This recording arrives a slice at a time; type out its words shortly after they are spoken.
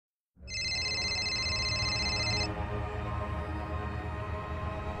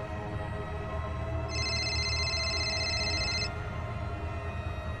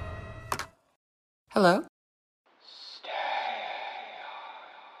Hello?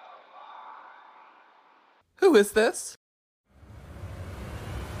 Who is this?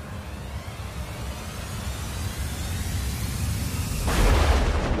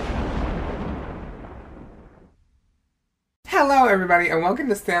 Hello, everybody, and welcome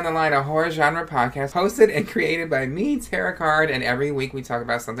to Stay on the Line, a horror genre podcast hosted and created by me, Tara Card, and every week we talk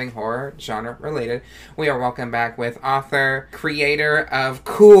about something horror genre related. We are welcome back with author, creator of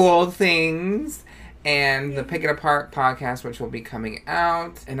cool things, and the Pick It Apart podcast, which will be coming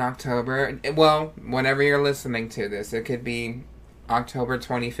out in October. Well, whenever you're listening to this, it could be October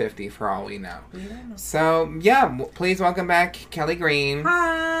 2050 for all we know. So, yeah, please welcome back Kelli Green.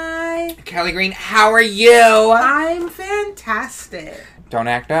 Hi. Kelli Green, how are you? I'm fantastic. Don't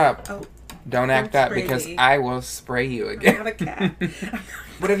act up. Oh, Don't act up because me. I will spray you again. I'm not a cat.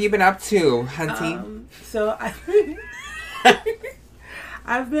 What have you been up to, hunty?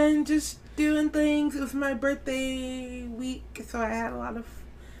 I've been just doing things. It was my birthday week, so I had a lot of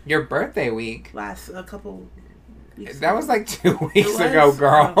Your birthday week? a couple weeks That ago. was like 2 weeks ago,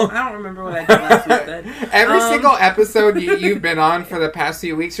 girl. I don't remember what I did last week then. Every single episode you've been on for the past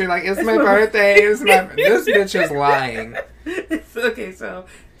few weeks, you're like, it's my birthday. This bitch is lying. Okay, so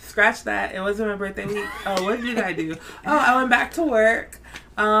scratch that. It wasn't my birthday week. Oh, what did I do? Oh, I went back to work.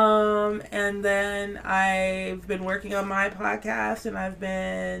 And then I've been working on my podcast, and I've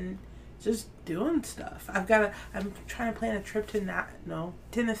been just doing stuff. I'm trying to plan a trip to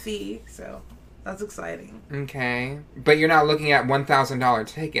Tennessee, so that's exciting. Okay. But you're not looking at $1,000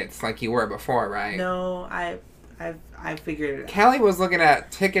 tickets like you were before, right? No, I figured it out. Kelli was looking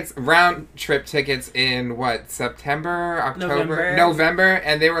at round trip tickets in September, October, November,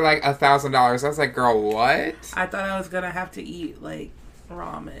 and they were like $1,000. I was like, girl, what? I thought I was gonna have to eat like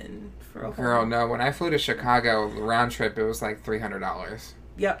ramen for a Girl, no. When I flew to Chicago, round trip, it was like $300.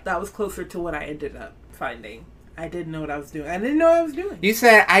 Yep, that was closer to what I ended up finding. I didn't know what I was doing. I didn't know what I was doing. You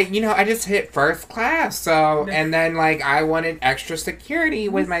said, I just hit first class, so, and then, I wanted extra security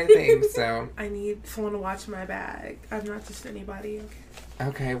with my things, so. I need someone to watch my bag. I'm not just anybody,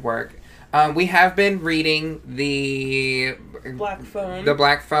 Okay, work. We have been reading the Black Phone. The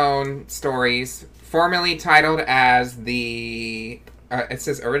Black Phone stories, formerly titled as it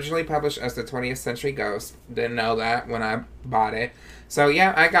says originally published as the 20th Century Ghost. Didn't know that when I bought it. So,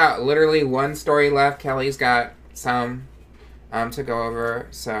 yeah, I got literally one story left. Kelli's got some to go over.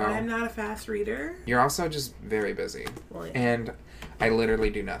 So I'm not a fast reader. You're also just very busy. Well, yeah. And I literally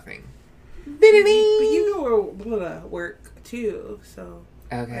do nothing. But you go to work, too, so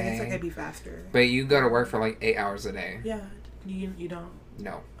Okay. I guess I could be faster. But you go to work for 8 hours a day. Yeah. You don't?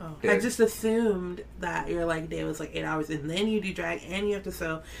 No. Oh. Dude. I just assumed that your day was 8 hours, and then you do drag, and you have to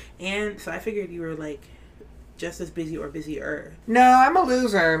sew, and so I figured you were just as busy or busier. No, I'm a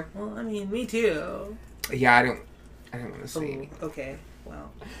loser. Well, I mean, me too. Yeah, I don't want to say anything. Okay,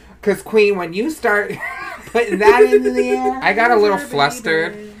 well. Because, Queen, when you start putting that into the air, I got a little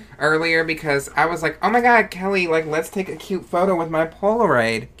flustered earlier because I was like, oh my god, Kelli, let's take a cute photo with my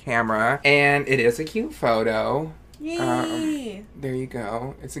Polaroid camera. And it is a cute photo. Yay! There you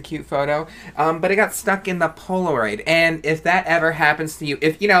go. It's a cute photo. But it got stuck in the Polaroid. And if that ever happens to you,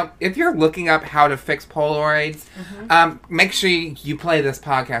 if you're looking up how to fix Polaroids, make sure you play this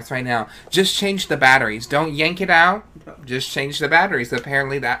podcast right now. Just change the batteries. Don't yank it out. Just change the batteries.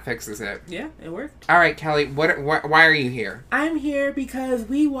 Apparently that fixes it. Yeah, it worked. All right, Kelli, why are you here? I'm here because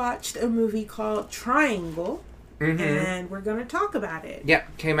we watched a movie called Triangle, and we're going to talk about it.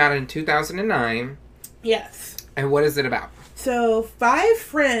 Yep, came out in 2009. Yes. And what is it about? So, 5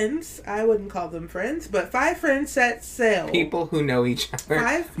 friends, I wouldn't call them friends, but 5 friends set sail. People who know each other.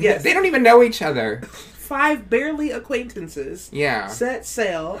 5? Yes. They don't even know each other. 5 barely acquaintances set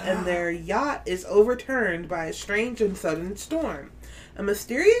sail, and their yacht is overturned by a strange and sudden storm. A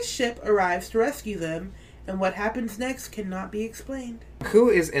mysterious ship arrives to rescue them, and what happens next cannot be explained. Who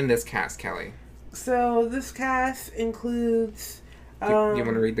is in this cast, Kelli? So, this cast includes... you want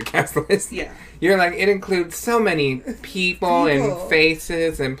to read the cast list? Yeah. You're it includes so many people and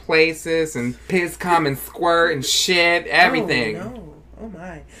faces and places and piss, cum, and squirt and shit, everything. Oh, no. Oh,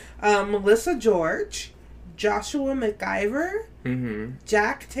 my. Melissa George, Joshua McIver,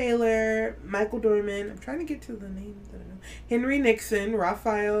 Jack Taylor, Michael Dorman. I'm trying to get to the names. I don't know. Henry Nixon,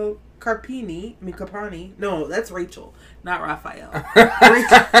 Raphael Carpini. No, that's Rachel, not Raphael.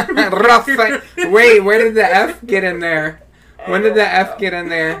 Wait, where did the F get in there? When did the F get in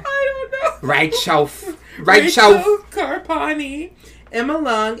there? I don't know. Rachel Carpani, Emma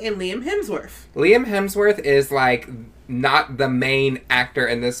Long, and Liam Hemsworth. Liam Hemsworth is not the main actor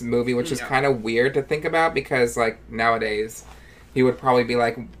in this movie, which is kind of weird to think about because nowadays he would probably be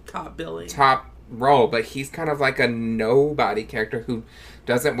top billing. Top role, but he's kind of like a nobody character who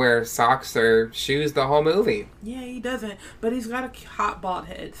doesn't wear socks or shoes the whole movie. Yeah, he doesn't. But he's got a hot bald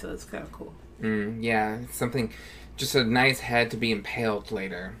head, so it's kind of cool. Yeah, something, just a nice head to be impaled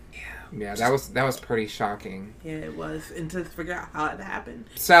later. Yeah, that was pretty shocking. Yeah, it was. And to figure out how it happened.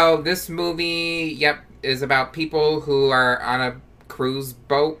 So this movie, is about people who are on a cruise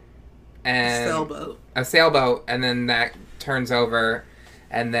boat. And a sailboat, and then that turns over,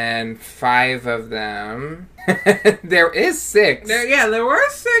 and then 5 of them. There is 6. There were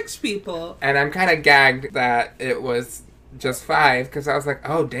 6 people. And I'm kind of gagged that it was just 5, because I was like,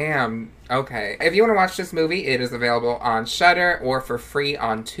 oh, damn, okay. If you want to watch this movie, it is available on Shudder or for free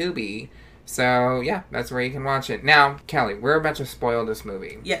on Tubi. So, yeah, that's where you can watch it. Now, Kelly, we're about to spoil this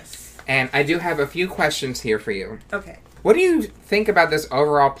movie. Yes. And I do have a few questions here for you. Okay. What do you think about this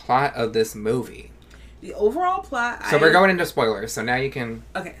overall plot of this movie? The overall plot... So we're going into spoilers, so now you can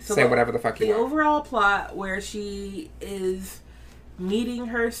say whatever the fuck you want. The overall plot where she is meeting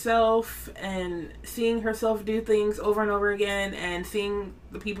herself and seeing herself do things over and over again and seeing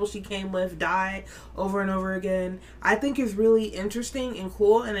the people she came with die over and over again, I think is really interesting and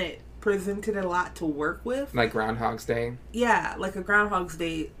cool, and it presented a lot to work with. Like Groundhog's Day? Yeah, like a Groundhog's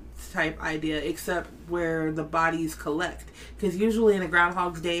Day type idea, except where the bodies collect. Because usually in a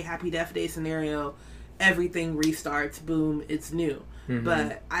Groundhog's Day, Happy Death Day scenario, everything restarts, boom, it's new. Mm-hmm.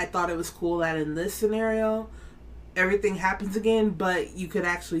 But I thought it was cool that in this scenario, everything happens again, but you could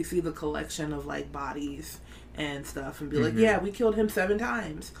actually see the collection of like bodies and stuff and be like, yeah, we killed him 7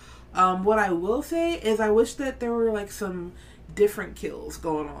 times. What I will say is I wish that there were like some different kills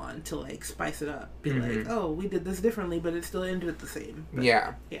going on to like spice it up. Be like, oh, we did this differently, but it still ended the same. But,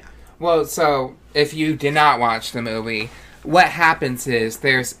 yeah. Well, so if you did not watch the movie, what happens is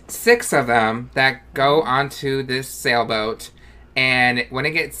there's 6 of them that go onto this sailboat, and when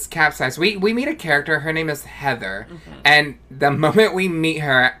it gets capsized, we meet a character. Her name is Heather, and the moment we meet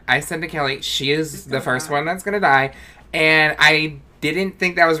her, I said to Kelly, she is the first one that's gonna die, and I didn't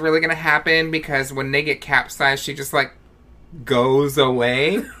think that was really gonna happen because when they get capsized, she just like goes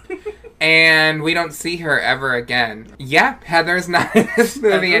away. And we don't see her ever again. Yeah, Heather's not in this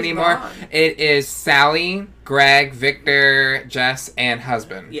movie anymore. Gone. It is Sally, Greg, Victor, Jess, and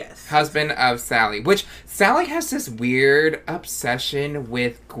husband. Yes. Husband of Sally. Which, Sally has this weird obsession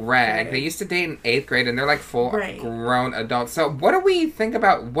with Greg. They used to date in 8th grade, and they're like full grown adults. So what do we think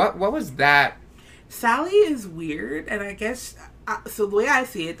about, what was that? Sally is weird, and I guess... so the way I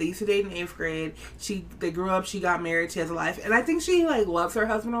see it, they used to date in 8th grade. They grew up, she got married, she has a life. And I think she, like, loves her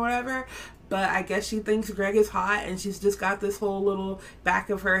husband or whatever. But I guess she thinks Greg is hot, and she's just got this whole little back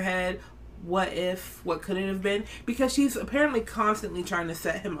of her head, what if, what could it have been? Because she's apparently constantly trying to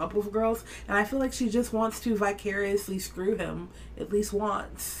set him up with girls. And I feel like she just wants to vicariously screw him at least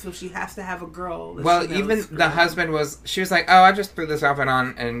once. So she has to have a girl. Well, even the husband she was like, oh, I just threw this outfit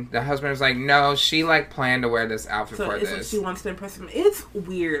on. And the husband was like, no, she like planned to wear this outfit for this. So she wants to impress him. It's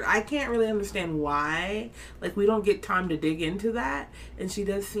weird. I can't really understand why. Like, we don't get time to dig into that. And she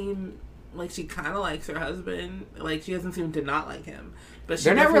does seem like she kind of likes her husband. Like, she doesn't seem to not like him. But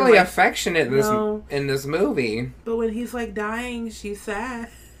they're not really affectionate in this movie. But when he's like dying, she's sad.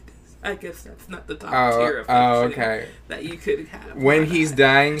 I guess that's not the top tier of affection that you could have. When he's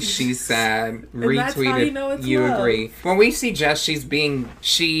dying, she's sad. Retweeted. That's how you know it's love. Agree. When we see Jess,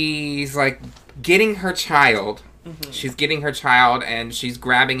 she's like getting her child. She's getting her child, and she's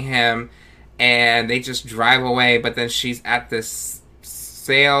grabbing him, and they just drive away. But then she's at this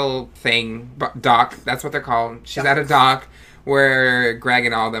sail thing, dock. That's what they're called. She's at a dock where Greg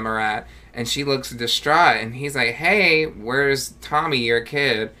and all of them are at, and she looks distraught, and he's like, hey, where's Tommy, your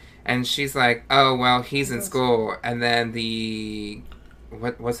kid? And she's like, oh, well, he's in school. And then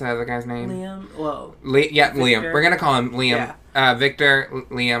what's the other guy's name? Liam. Well, Victor. Liam. We're gonna call him Liam. Yeah. Victor,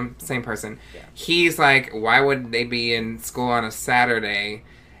 Liam, same person. Yeah. He's like, why would they be in school on a Saturday?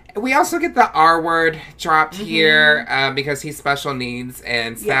 We also get the R word dropped here because he's special needs,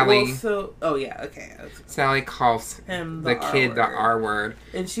 and Sally. Sally calls him the kid the R word,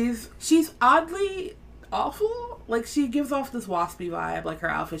 and she's oddly awful. Like, she gives off this waspy vibe. Like, her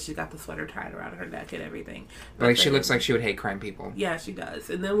outfit, she's got the sweater tied around her neck and everything. But like, she looks like she would hate crime people. Yeah, she does.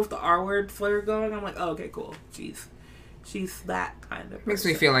 And then with the R word flair going, I'm like, oh, okay, cool. She's that kind of person. Makes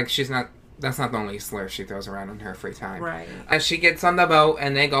me feel like that's not the only slur she throws around in her free time. Right. As she gets on the boat,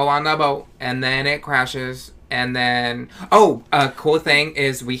 and they go on the boat, and then it crashes, and then... Oh, a cool thing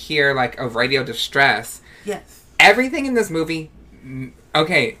is we hear, like, a radio distress. Yes. Everything in this movie...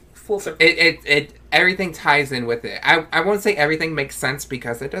 Okay. Full circle. Everything ties in with it. I won't say everything makes sense,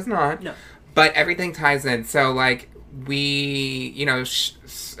 because it does not. No. But everything ties in. So, like, Jess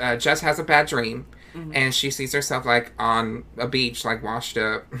has a bad dream. Mm-hmm. And she sees herself, like, on a beach, like, washed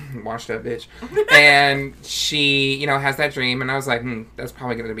up bitch. And she, has that dream. And I was like, that's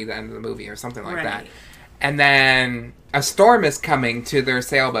probably going to be the end of the movie or something like that. And then a storm is coming to their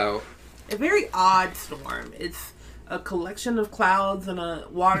sailboat. A very odd storm. It's a collection of clouds and a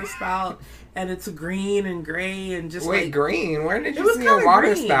water spout. And it's green and gray and just green? Where did you see a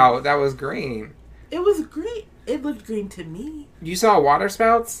water spout that was green? It was green. It looked green to me. You saw water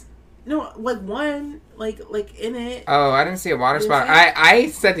spouts? No, like one, like in it. Oh, I didn't see a water spout.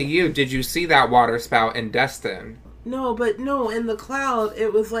 I said to you, did you see that water spout in Destin? No, in the cloud,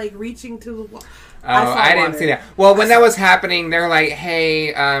 it was like reaching to the water. Oh, I didn't see that. Well, when that was happening, they're like,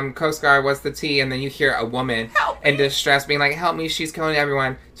 hey, Coast Guard, what's the tea? And then you hear a woman in distress being like, help me, she's killing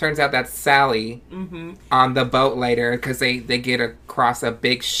everyone. Turns out that's Sally on the boat later, because they get across a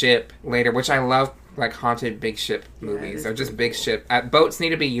big ship later, which I love. Like haunted big ship movies or just big ship. Boats need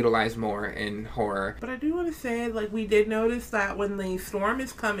to be utilized more in horror. But I do want to say, like, we did notice that when the storm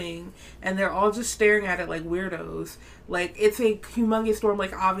is coming and they're all just staring at it like weirdos, like, it's a humongous storm.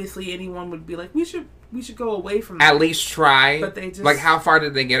 Like, obviously anyone would be like, we should go away from that. At least try. But they just... Like, how far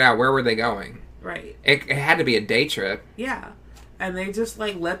did they get out? Where were they going? Right. It had to be a day trip. Yeah. And they just,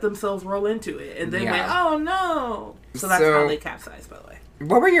 like, let themselves roll into it. And then went, oh, no. So that's how they capsized, by the way.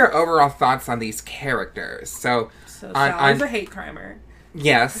 What were your overall thoughts on these characters? So Sally's a hate crimer.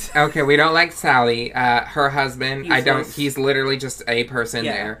 Yes. Okay, we don't like Sally. Her husband, he's literally just a person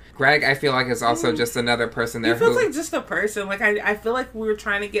there. Greg, I feel like, is also just another person there. He feels like just a person. Like, I feel like we were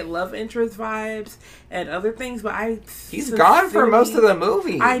trying to get love interest vibes and other things, but he's gone for most of the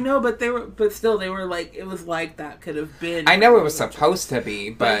movie. I know, but they were like, it was like that could have been. I know it was supposed to be,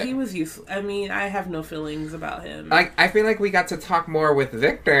 but he was useful. I mean, I have no feelings about him. Like, I feel like we got to talk more with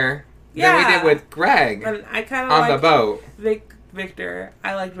Victor than we did with Greg. And I kind of on the boat. Victor.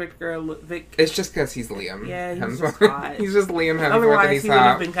 I like Victor. It's just because he's Liam. Yeah, he's just hot. He's just Liam Hemsworth. Otherwise, he would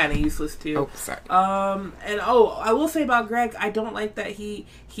have been kind of useless too. Oh, sorry. I will say about Greg, I don't like that he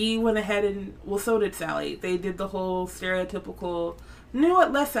went ahead and, well, so did Sally. They did the whole stereotypical. You know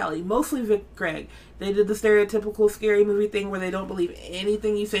what? Less Sally, mostly Greg. They did the stereotypical scary movie thing where they don't believe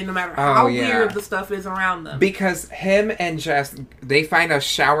anything you say, no matter how weird the stuff is around them. Because him and Jess, they find a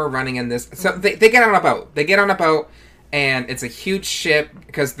shower running in this. So they get on a boat. They get on a boat. And it's a huge ship,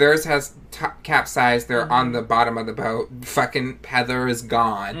 because theirs has capsized. They're on the bottom of the boat. Fucking Heather is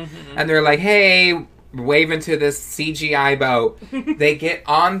gone. And they're like, hey, waving to this CGI boat. They get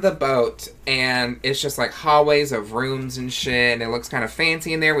on the boat, and it's just like hallways of rooms and shit, and it looks kind of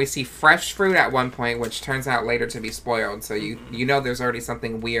fancy in there. We see fresh fruit at one point, which turns out later to be spoiled. So you know there's already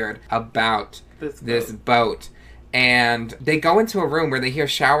something weird about this boat. And they go into a room where they hear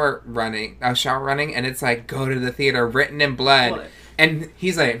shower running, and it's like, go to the theater, written in blood. And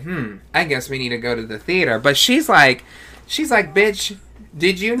he's like, I guess we need to go to the theater. But she's like, bitch,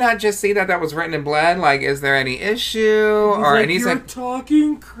 did you not just see that was written in blood? Like, is there any issue? And he's like,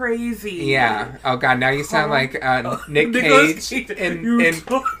 talking crazy. Yeah. Oh, God, now you sound like Nick Cage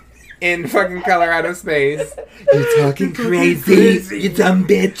in fucking Colorado Space. You're talking crazy, you dumb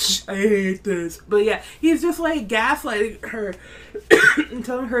bitch. I hate this. But yeah, he's just like gaslighting her and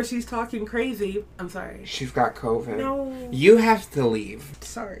telling her she's talking crazy. I'm sorry. She's got COVID. No. You have to leave.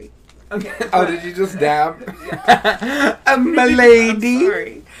 Sorry. Okay. Oh, did you just dab? My lady. I'm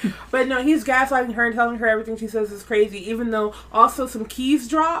sorry. But no, he's gaslighting her and telling her everything she says is crazy, even though also some keys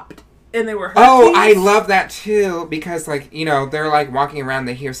dropped. And they were her keys. I love that too, because, like, they're, like, walking around,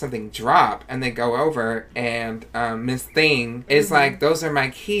 they hear something drop, and they go over, and Miss Thing is like, those are my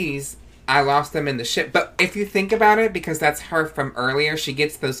keys, I lost them in the ship. But if you think about it, because that's her from earlier, she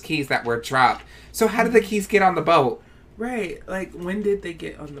gets those keys that were dropped. So how did the keys get on the boat? Right, like, when did they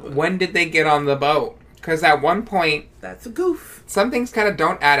get on the boat? When did they get on the boat? Because at one point... That's a goof. Some things kind of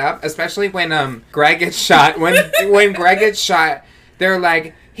don't add up, especially when Greg gets shot. When Greg gets shot, they're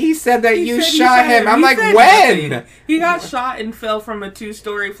like... He said that you shot him. I'm like, when? Nothing. He got shot and fell from a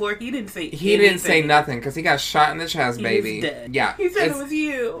 2-story floor. He didn't say anything. He didn't say nothing because he got shot in the chest, baby. He was dead. Yeah. He said it was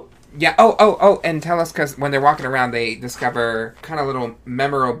you. Yeah. Oh, and tell us, because when they're walking around, they discover kind of little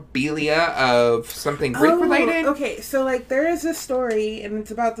memorabilia of something Greek-related. Okay, so, like, there is this story, and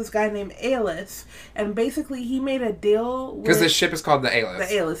it's about this guy named Aelus, and basically he made a deal with... Because the ship is called the Aelus.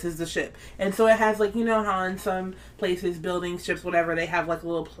 The Aelus is the ship. And so it has, like, you know how in some places, buildings, ships, whatever, they have, like,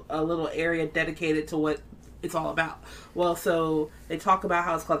 a little area dedicated to what it's all about. Well, so they talk about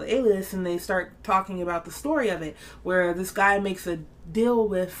how it's called the Aelus, and they start talking about the story of it, where this guy makes a deal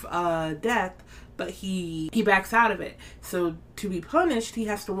with death, but he backs out of it. So to be punished, he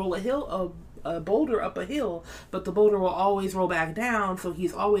has to roll a boulder up a hill, but the boulder will always roll back down, so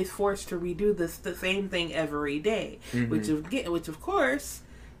he's always forced to redo the same thing every day, which of course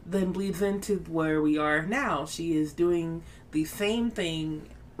then bleeds into where we are now. She is doing the same thing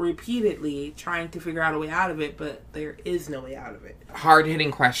repeatedly, trying to figure out a way out of it, but there is no way out of it.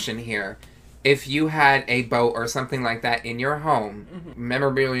 Hard-hitting question here. If you had a boat or something like that in your home,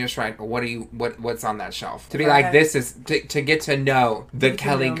 memorabilia shrine, what's on that shelf? To be like, this is to get to know the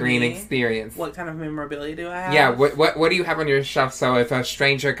Kelli Green experience. What kind of memorabilia do I have? Yeah, what do you have on your shelf? So if a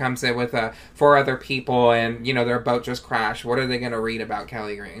stranger comes in with 4 other people and, you know, their boat just crashed, what are they going to read about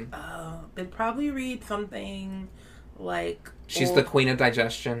Kelli Green? They'd probably read something like... She's the queen of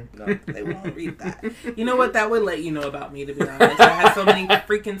digestion. No, they won't read that. You know what? That would let you know about me, to be honest. I have so many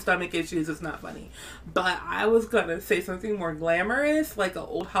freaking stomach issues, it's not funny. But I was going to say something more glamorous, like an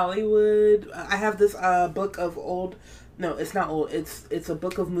old Hollywood. I have this book of old... No, it's not old. It's a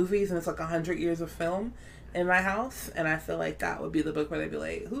book of movies, and it's like 100 years of film in my house. And I feel like that would be the book where they'd be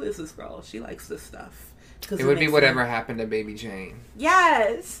like, who is this girl? She likes this stuff. It would be Whatever Happened to Baby Jane.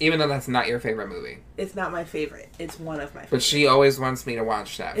 Yes! Even though that's not your favorite movie. It's not my favorite. It's one of my favorites. But she always wants me to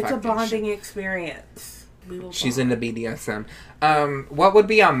watch that. It's a bonding experience. She's into BDSM. What would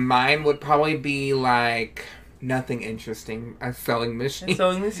be on mine would probably be like... Nothing interesting. A sewing machine. A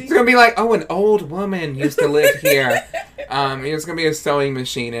sewing machine? It's going to be like, an old woman used to live here. It's going to be a sewing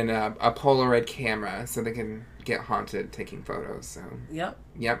machine and a Polaroid camera so they can get haunted taking photos. So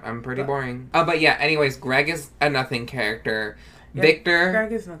Yep, I'm pretty boring. But yeah, anyways, Greg is a nothing character. Yeah, Victor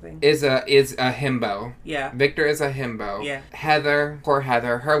Greg is nothing. Is a himbo. Yeah. Victor is a himbo. Yeah. Heather, poor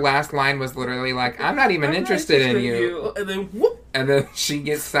Heather, her last line was literally like, I'm not even interested in you. And then whoop. And then she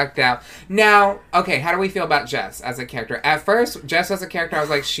gets sucked out. Now, okay, how do we feel about Jess as a character? At first, Jess as a character, I was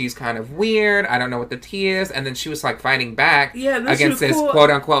like, she's kind of weird. I don't know what the tea is. And then she was like fighting back against this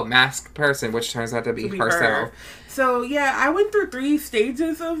quote-unquote masked person, which turns out to be herself. Her. So, yeah, I went through 3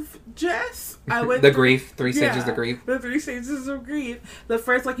 stages of Jess. I went the grief. 3 stages of grief. The 3 stages of grief. The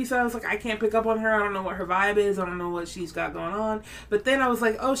first, like you said, I was like, I can't pick up on her. I don't know what her vibe is. I don't know what she's got going on. But then I was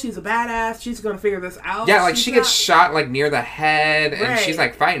like, oh, she's a badass. She's going to figure this out. Yeah, like she gets shot like near the head and she's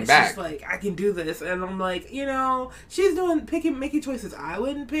like fighting back. She's like, I can do this. And I'm like, you know, she's making choices I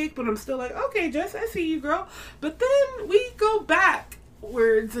wouldn't pick, but I'm still like, okay, Jess, I see you, girl. But then we go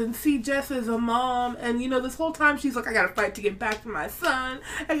backwards and see Jess as a mom, and you know, this whole time she's like, I gotta fight to get back to my son.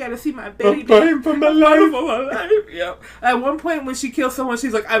 I gotta see my baby. I'm fighting for my life. Yep. At one point when she kills someone,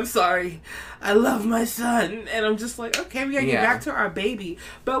 she's like, I'm sorry, I love my son. And I'm just like, okay, we gotta get back to our baby.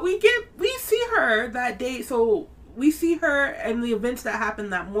 But we see her that day, so we see her and the events that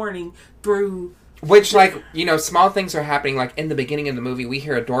happened that morning through... Which, like, you know, small things are happening. Like, in the beginning of the movie, we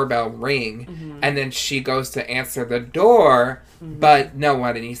hear a doorbell ring, and then she goes to answer the door, but no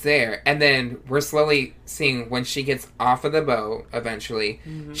one is there. And then we're slowly seeing when she gets off of the boat, eventually,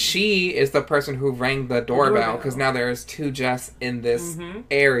 she is the person who rang the doorbell, because now there's 2 Jess in this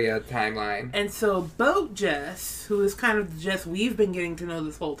area timeline. And so Boat Jess, who is kind of the Jess we've been getting to know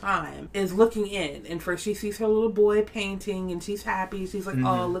this whole time, is looking in. And first she sees her little boy painting, and she's happy. She's like,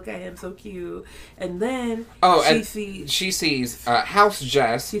 oh, look at him, so cute. And then she sees House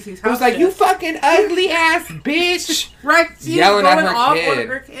Jess, who's like, you fucking ugly ass bitch. Right? She's yelling at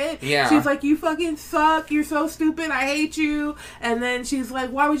her kid. Yeah. She's like, you fucking suck. You're so stupid. I hate you. And then she's like,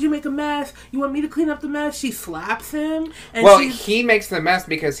 why would you make a mess? You want me to clean up the mess? She slaps him. And he makes the mess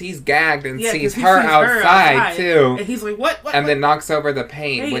because he's gagged and sees her outside too. And he's like, what? And then knocks over the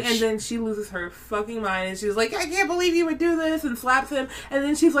paint. And then she loses her fucking mind. And she's like, I can't believe you would do this. And slaps him. And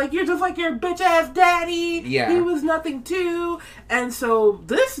then she's like, you're just like your bitch ass daddy. Yeah. He was nothing too. And so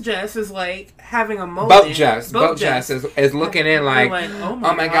this Jess is like having a moment. Boat Jess is looking in like oh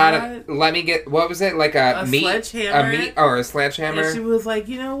my god, let me get, what was it, like a sledgehammer or a sledgehammer. And she was like,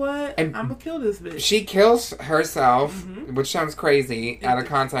 you know what, I'm gonna kill this bitch. She kills herself, which sounds crazy out of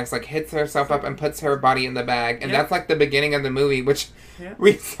context, like hits herself up and puts her body in the bag, and that's like the beginning of the movie, which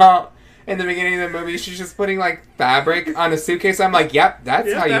we saw in the beginning of the movie. She's just putting like fabric on a suitcase. I'm like, yep,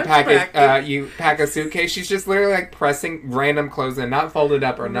 that's how you pack it. You pack a suitcase. She's just literally like pressing random clothes in, not folded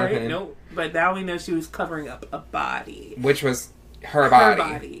up or nothing. Nope. But now we know she was covering up a body, which was her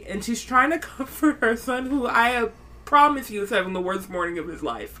body. And she's trying to comfort her son, who I promise you is having the worst morning of his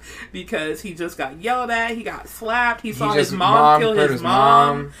life, because he just got yelled at, he got slapped, he saw his mom kill his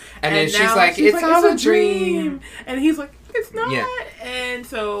mom, and then she's like, it's all a dream. And he's like, it's it's not. Yeah. And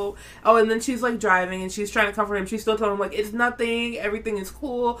so, and then she's like driving and she's trying to comfort him. She's still telling him like, it's nothing. Everything is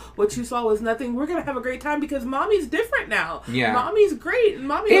cool. What you saw was nothing. We're going to have a great time because mommy's different now. Yeah. Mommy's great and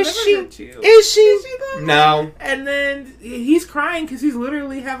mommy will never hurt you. Is she though? No. And then he's crying because he's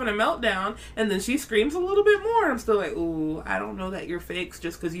literally having a meltdown. And then she screams a little bit more. And I'm still like, ooh, I don't know that you're fakes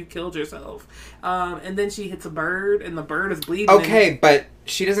just because you killed yourself. And then she hits a bird and the bird is bleeding. Okay, but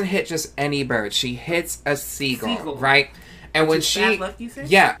she doesn't hit just any bird. She hits a seagull. Right? And when she, bad luck, you say?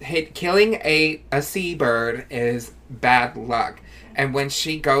 Yeah, killing a seabird is bad luck. And when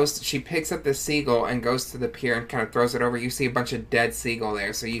she picks up the seagull and goes to the pier and kind of throws it over, you see a bunch of dead seagull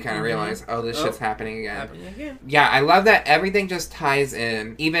there. So you kind of realize, this shit's happening again. Yeah, I love that everything just ties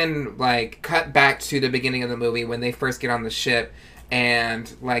in. Even, like, cut back to the beginning of the movie when they first get on the ship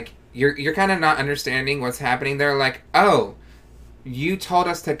and, like, you're kind of not understanding what's happening. They're like, oh, you told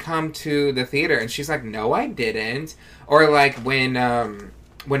us to come to the theater. And she's like, no, I didn't. Or, like, when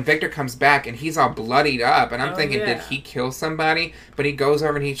Victor comes back and he's all bloodied up, and I'm thinking, did he kill somebody? But he goes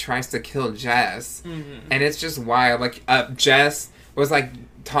over and he tries to kill Jess. Mm-hmm. And it's just wild. Like, Jess was, like,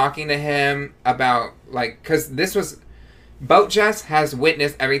 talking to him about, like, because Boat Jess has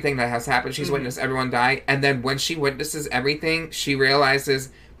witnessed everything that has happened. She's witnessed everyone die. And then when she witnesses everything, she realizes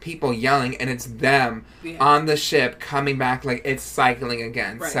people yelling, and it's them on the ship coming back, like, it's cycling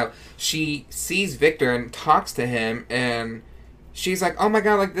again. Right. So she sees Victor and talks to him, and she's like, oh my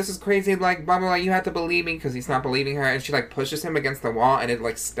god, like, this is crazy, like, blah, blah, blah, you have to believe me, because he's not believing her, and she, like, pushes him against the wall, and it,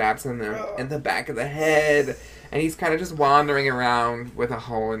 like, stabs him in the back of the head, and he's kind of just wandering around with a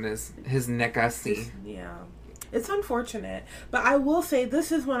hole in his neck, I see. Yeah. It's unfortunate, but I will say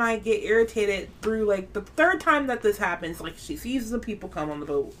this is when I get irritated through, like, the third time that this happens. Like, she sees the people come on the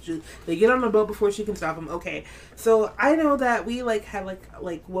boat. They get on the boat before she can stop them. Okay, so I know that we, like, had,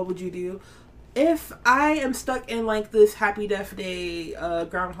 like, what would you do? If I am stuck in, like, this Happy Death Day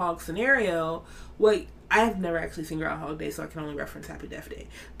Groundhog scenario, I have never actually seen Groundhog Day, so I can only reference Happy Death Day.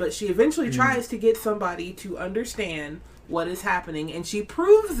 But she eventually tries to get somebody to understand what is happening, and she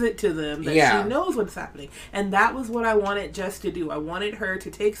proves it to them that she knows what's happening. And that was what I wanted Jess to do. I wanted her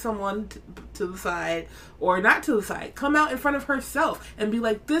to take someone to the side, or not to the side, come out in front of herself and be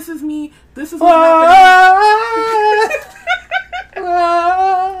like, this is me, this is what's happening.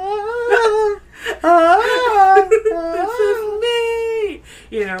 This is me.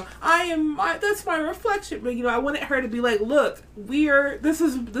 You know, that's my reflection. But, you know, I wanted her to be like, look, this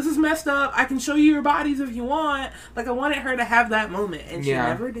is messed up. I can show you your bodies if you want. Like, I wanted her to have that moment, and she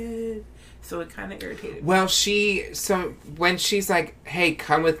never did. So it kind of irritated me. Well, so when she's like, hey,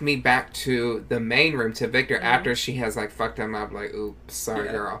 come with me back to the main room to Victor after she has, like, fucked him up, like, oops, sorry,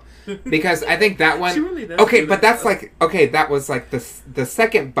 girl. Because I think that one... She really does. Okay, but that's like... Okay, that was like the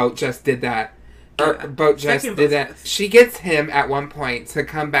second Boat just did that. Boat just did that. She gets him at one point to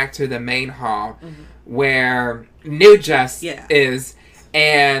come back to the main hall where New Jess is...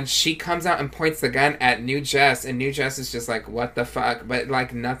 And she comes out and points the gun at New Jess, and New Jess is just like, what the fuck? But,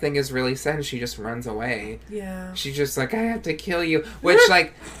 like, nothing is really said, and she just runs away. Yeah. She's just like, I have to kill you. Which,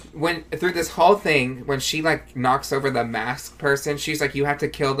 like, through this whole thing, when she, like, knocks over the masked person, she's like, you have to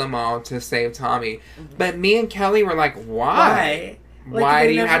kill them all to save Tommy. Mm-hmm. But me and Kelly were like, why? Why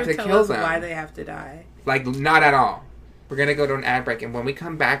do you have to kill them? Why they have to die? Like, not at all. We're going to go to an ad break, and when we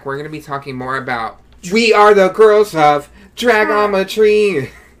come back, we're going to be talking more about We Are the Girls of Dragometry,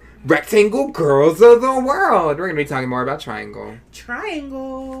 Rectangle Girls of the World. We're going to be talking more about Triangle.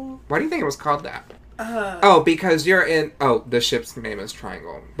 Why do you think it was called that? Because you're in... Oh, the ship's name is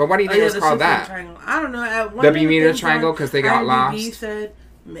Triangle. But why do you think it was called that? Triangle. I don't know. The Bermuda Triangle because they got lost? Said,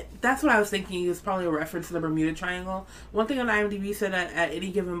 that's what I was thinking. It was probably a reference to the Bermuda Triangle. One thing on IMDb said that at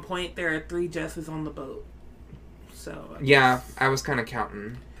any given point, there are 3 Jesses on the boat. So... Yeah, I was kind of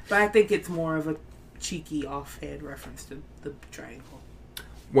counting. But I think it's more of a cheeky offhand reference to the triangle.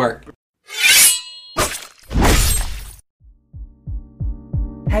 Work.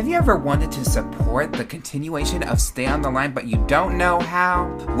 Have you ever wanted to support the continuation of Stay on the Line but you don't know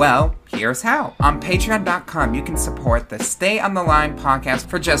how? Well, here's how. On patreon.com, you can support the Stay on the Line podcast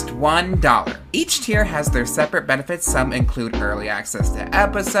for just $1. Each tier has their separate benefits. Some include early access to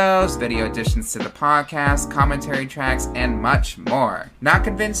episodes, video additions to the podcast, commentary tracks, and much more. Not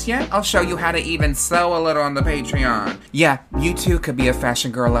convinced yet? I'll show you how to even sew a little on the Patreon. Yeah, you too could be a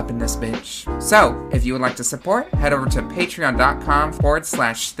fashion girl up in this bitch. So, if you would like to support, head over to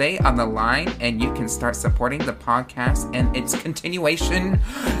patreon.com/Stay on the Line, and you can start supporting the podcast and its continuation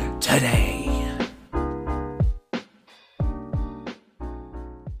today.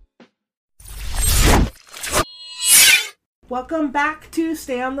 Welcome back to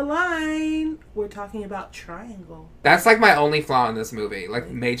Stay on the Line. We're talking about triangle. That's like my only flaw in this movie. Like,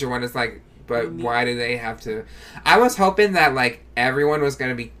 major one is like, but why do they have to? I was hoping that like everyone was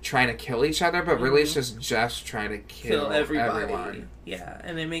going to be trying to kill each other, but really it's just trying to kill everyone. Yeah,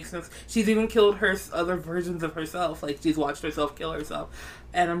 and it makes sense. She's even killed her other versions of herself. Like, she's watched herself kill herself.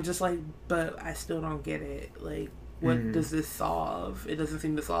 And I'm just like, but I still don't get it. Like, what does this solve? It doesn't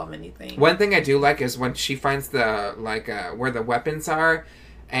seem to solve anything. One thing I do like is when she finds the, like, where the weapons are,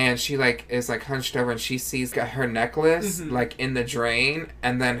 and she, like, is, like, hunched over, and she sees her necklace, like, in the drain,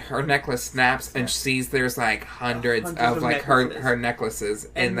 and then her necklace snaps, and sees there's, like, hundreds of like, her necklaces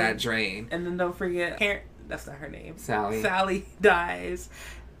in that drain. And then don't forget, that's not her name. Sally. Sally dies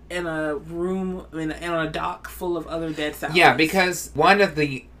in a room, in a dock full of other dead Sallys. Yeah, because one of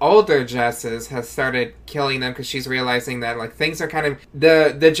the older Jesses has started killing them because she's realizing that, like, things are kind of...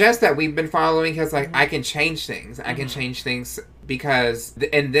 The Jess that we've been following has, like, I can change things. I can change things because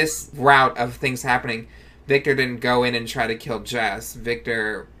in this route of things happening, Victor didn't go in and try to kill Jess.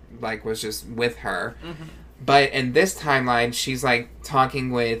 Victor, like, was just with her. But in this timeline, she's, like,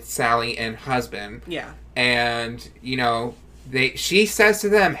 talking with Sally and husband. Yeah. And, you know... She says to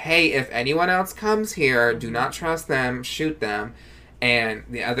them, hey, if anyone else comes here, do not trust them, shoot them. And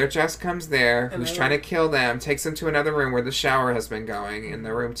the other Jess comes there, who's trying to kill them, takes them to another room where the shower has been going, in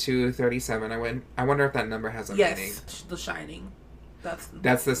the room 237. I wonder if that number has a meaning. Yes, The Shining.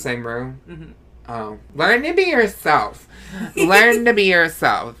 That's the same room? Oh. Learn to be yourself. Learn to be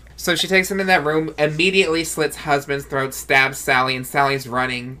yourself. So she takes him in that room, immediately slits husband's throat, stabs Sally, and Sally's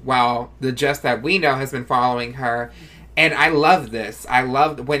running while the Jess that we know has been following her. And I love this. I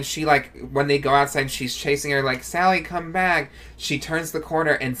love when she, like, when they go outside and she's chasing her, like, Sally, come back. She turns the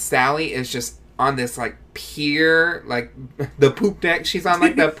corner and Sally is just on this, like, pier, like, the poop deck. She's on,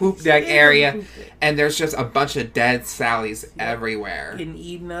 like, the poop deck area. And there's just a bunch of dead Sallys everywhere. Getting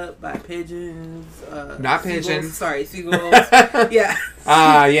eaten up by pigeons. Not seagulls. pigeons. Sorry, seagulls. Yeah.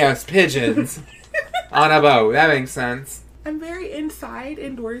 Yes, pigeons. On a boat. That makes sense. I'm very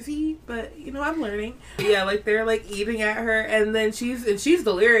indoorsy, but, you know, I'm learning. Yeah, like, they're, like, eating at her, and then she's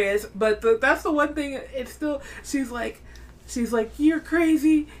delirious, but that's the one thing, it's still, she's like, you're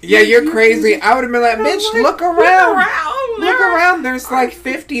crazy. Yeah, you're crazy. I would have been like, bitch, like, look around. Look around. There's, like,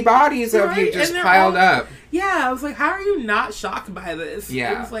 50 bodies of you just piled up. Yeah, I was like, how are you not shocked by this?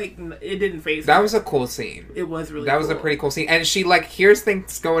 Yeah. It was like, it didn't faze That her. was a cool scene. It was really That was a pretty cool scene. And she, like, hears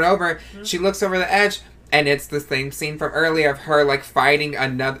things going over. She looks over the edge. And it's the same scene from earlier of her, like, fighting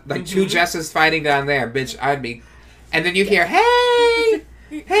another... Like, two Jesses fighting down there. Bitch, I'd be... And then you hear, hey!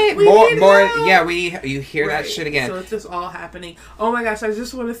 Hey! More... Yeah, you hear that shit again. So it's just all happening. Oh my gosh, I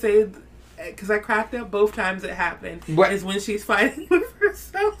just want to say... Because I cracked up both times it happened. What? Is when she's fighting with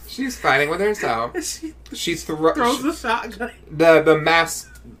herself. She's fighting with herself. She throws the shotgun. The mask...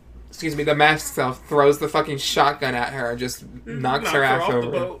 Excuse me, the mask self throws the fucking shotgun at her and just knocks her ass over.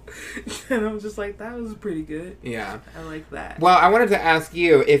 The boat. And I was just like, that was pretty good. Yeah. I like that. Well, I wanted to ask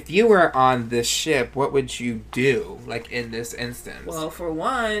you, if you were on this ship, what would you do, like, in this instance? Well, for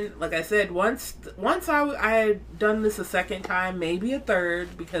one, like I said, once I had done this a second time, maybe a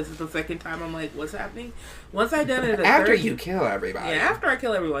third, because the second time I'm like, what's happening? Once I done it after you kill everybody. Yeah, after I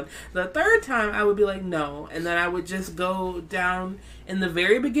kill everyone. The third time, I would be like, no. And then I would just go down in the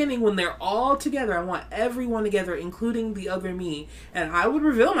very beginning when they're all together. I want everyone together, including the other me. And I would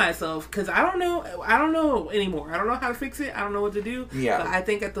reveal myself, because I don't know anymore. I don't know how to fix it. I don't know what to do. Yeah. But I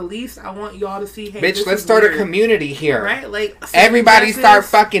think at the least, I want y'all to see, hey, bitch, let's start a community here. Right? Like, everybody start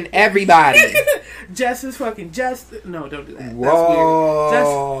fucking everybody. Jess is fucking Jess. No, don't do that. Whoa. That's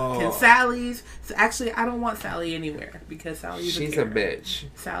weird. Jess, can Sally's... Actually, I don't want Sally anywhere because Sally's she's a bitch.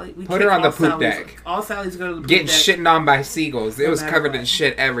 Sally, put her on the poop deck. All Sally's go to the poop getting deck. Shitting on by seagulls. It was covered in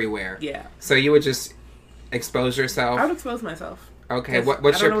shit everywhere. Yeah. So you would just expose yourself? I would expose myself. Okay.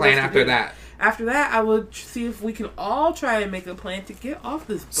 What's your plan after that? After that, I would see if we can all try and make a plan to get off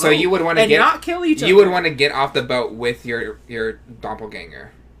this boat. So you would want to not kill each other. You would want to get off the boat with your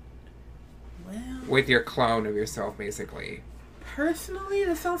doppelganger. Well, with your clone of yourself, basically. Personally,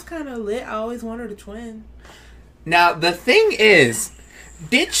 that sounds kind of lit. I always wanted a twin. Now, the thing is,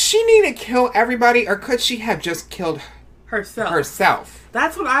 did she need to kill everybody, or could she have just killed herself?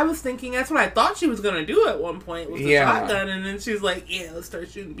 That's what I was thinking. That's what I thought she was going to do at one point with the shotgun, and then she's like, yeah, let's start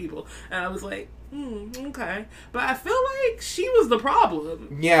shooting people. And I was like, okay. But I feel like she was the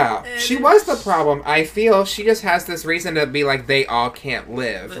problem. Yeah, and she was the problem. I feel she just has this reason to be like, they all can't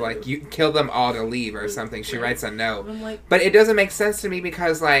live. Like, you kill them all to leave or something. She writes a note. Like, but it doesn't make sense to me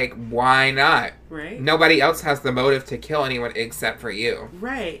because, like, why not? Right. Nobody else has the motive to kill anyone except for you.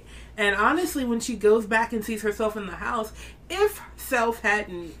 Right. And honestly, when she goes back and sees herself in the house, if Self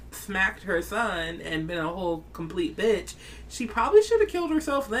hadn't smacked her son and been a whole complete bitch, she probably should have killed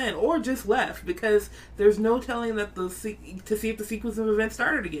herself then, or just left, because there's no telling that to see if the sequence of events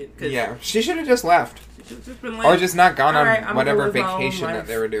started again. Yeah, she should have just left. She should have just been like, or just not gone on right, whatever vacation that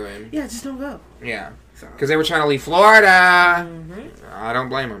they were doing. Yeah, just don't go. Yeah. Because they were trying to leave Florida. Mm-hmm. I don't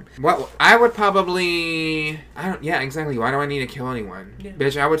blame them. Well, I would probably... Yeah, exactly. Why do I need to kill anyone? Yeah.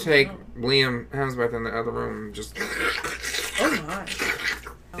 Bitch, I would take Liam Hemsworth in the other room. Just... Oh,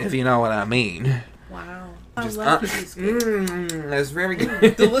 my. If you know what I mean. Wow. Just, that's very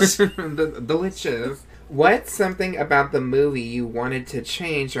good. Delicious. Delicious. What's something about the movie you wanted to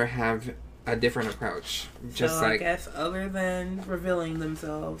change or have a different approach? Just so I guess other than revealing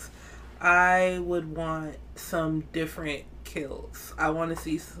themselves... I would want some different kills. I want to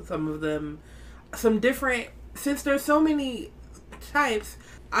see some of them, some different, since there's so many types,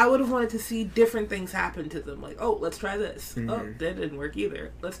 I would have wanted to see different things happen to them. Like, oh, let's try this. Mm-hmm. Oh, that didn't work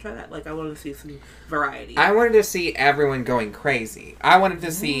either. Let's try that. Like, I wanted to see some variety. I wanted to see everyone going crazy. I wanted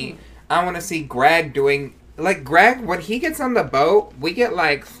to see Greg doing, like, Greg, when he gets on the boat, we get,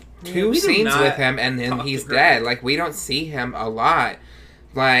 like, two scenes with him and then he's dead. Like, we don't see him a lot.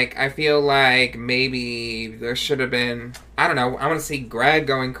 Like, I feel like maybe there should have been... I don't know. I want to see Greg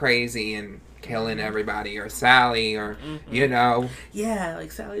going crazy and killing everybody. Or Sally. Or, you know. Yeah,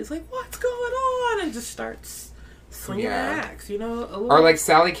 like Sally's like, what's going on? And just starts swinging an axe, you know? Or, like,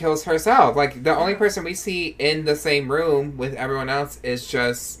 Sally kills herself. Like, the only person we see in the same room with everyone else is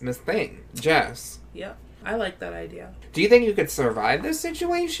just Miss Thing. Jess. Yep. I like that idea. Do you think you could survive this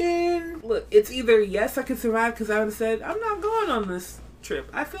situation? Look, it's either yes, I could survive because I would have said, I'm not going on this trip.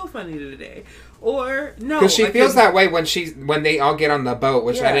 I feel funny today. Or no, because she feels that way when they all get on the boat,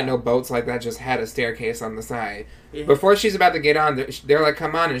 which I didn't know boats like that just had a staircase on the side. Yeah. Before she's about to get on, they're like,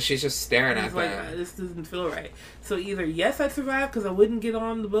 "Come on," and she's just staring at them. This doesn't feel right. So either yes, I'd survive because I wouldn't get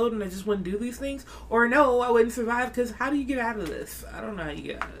on the boat and I just wouldn't do these things, or no, I wouldn't survive because how do you get out of this? I don't know how you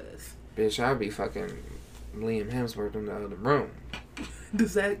get out of this. Bitch, I'd be fucking Liam Hemsworth in the other room.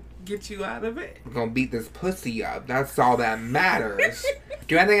 Does that get you out of it? I'm gonna beat this pussy up. That's all that matters.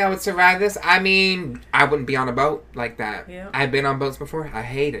 Do I think I would survive this? I mean, I wouldn't be on a boat like that. Yeah. I've been on boats before. I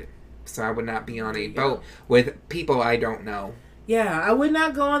hate it. So I would not be on a boat with people I don't know. Yeah, I would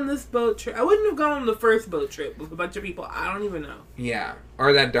not go on this boat trip. I wouldn't have gone on the first boat trip with a bunch of people I don't even know. Yeah.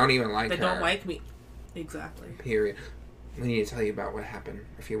 Or that don't even like her. That don't like me. Exactly. Period. We need to tell you about what happened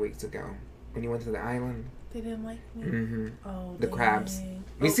a few weeks ago. When you went to the island. They didn't like me? Mm-hmm. Oh, the crabs.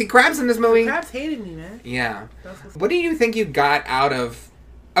 We see crabs in this movie. The crabs hated me, man. Yeah. What do you think you got out of...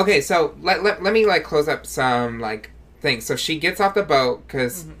 Okay, so let me, like, close up some, like, things. So she gets off the boat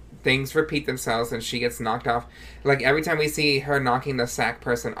because things repeat themselves and she gets knocked off. Like, every time we see her knocking the sack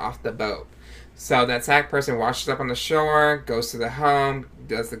person off the boat. So that sack person washes up on the shore, goes to the home,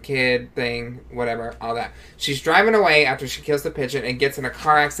 does the kid thing, whatever, all that. She's driving away after she kills the pigeon and gets in a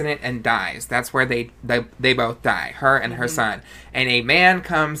car accident and dies. That's where they both die, her and her son. And a man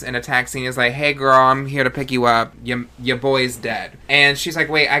comes in a taxi and is like, "Hey girl, I'm here to pick you up. Your boy's dead." And she's like,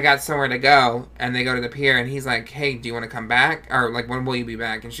 "Wait, I got somewhere to go." And they go to the pier and he's like, "Hey, do you want to come back? Or like, when will you be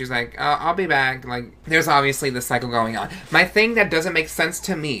back?" And she's like, "I'll be back." Like, there's obviously the cycle going on. My thing that doesn't make sense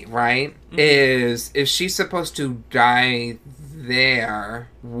to me, right, is if she's supposed to die there,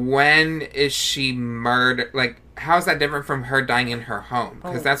 when is she murdered? Like, how is that different from her dying in her home?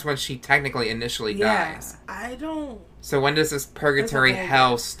 Because that's when she technically initially dies. I don't... So when does this purgatory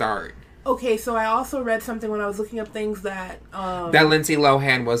hell start? Okay, so I also read something when I was looking up things that... that Lindsay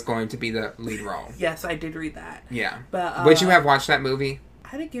Lohan was going to be the lead role. Yes, I did read that. Yeah. But would you have watched that movie?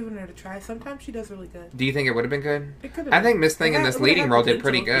 I'd have given her a try. Sometimes she does really good. Do you think it would have been good? It could have. I think Miss Thing in this leading role did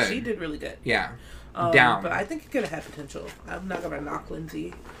pretty good. She did really good. Yeah. But I think it could have had potential. I'm not going to knock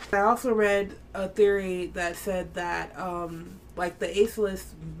Lindsay. I also read a theory that said that, like, the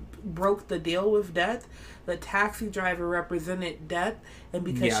Aceless broke the deal with death. The taxi driver represented death, and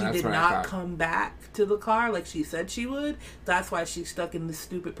because she did not come back to the car like she said she would, that's why she's stuck in this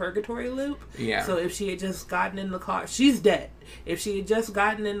stupid purgatory loop. Yeah. So if she had just gotten in the car, she's dead. If she had just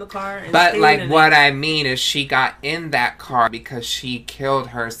gotten in the car and But, like, what I mean is she got in that car because she killed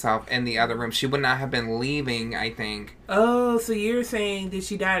herself in the other room. She would not have been leaving, I think. Oh, so you're saying, did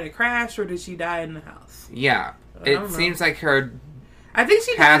she die in a crash or did she die in the house? Yeah. It seems like her I think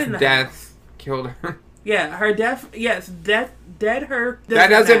she died in the house. Killed her. Yeah, her death, yes, dead her. That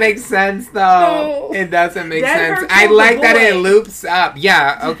doesn't make sense, though. No. It doesn't make sense. I like that it loops up.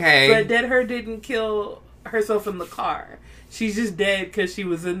 Yeah, okay. But dead her didn't kill herself in the car. She's just dead because she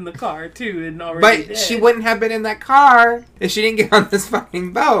was in the car, too, and already But she wouldn't have been in that car if she didn't get on this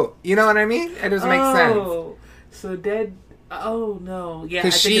fucking boat. You know what I mean? It doesn't make sense. Oh, so dead... Oh, no. Yeah, I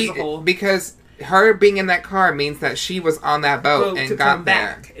think it's a whole... Because her being in that car means that she was on that boat and got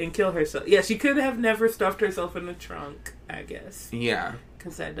back and kill herself. Yeah, she could have never stuffed herself in the trunk, I guess. Yeah.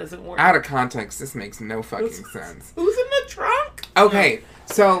 Because that doesn't work. Out of context, this makes no fucking sense. Who's in the trunk? Okay,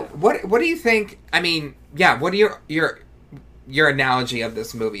 so what do you think... I mean, yeah, what are your analogy of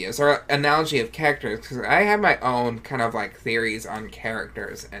this movie is, or analogy of characters, because I have my own kind of like theories on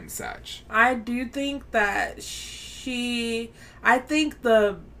characters and such. I do think that I think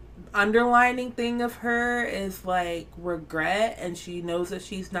the underlining thing of her is like regret, and she knows that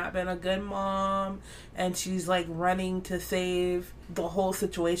she's not been a good mom, and she's like running to save the whole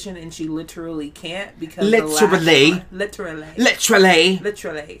situation, and she literally can't because literally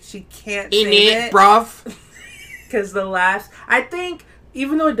she can't in save it, bruv. Because I think,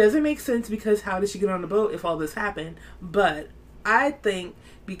 even though it doesn't make sense, because how did she get on the boat if all this happened? But I think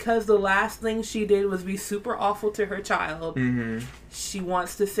because the last thing she did was be super awful to her child, she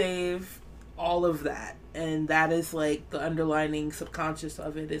wants to save all of that. And that is like the underlining subconscious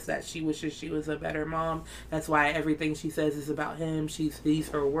of it, is that she wishes she was a better mom. That's why everything she says is about him. He's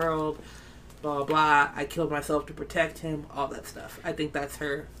her world, blah, blah, blah. I killed myself to protect him, all that stuff. I think that's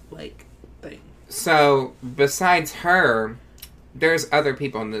her, like, thing. So, besides her, there's other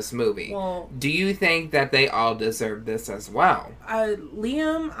people in this movie. Well, do you think that they all deserve this as well?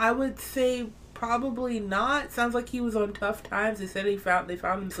 Liam, I would say probably not. Sounds like he was on tough times. They said they found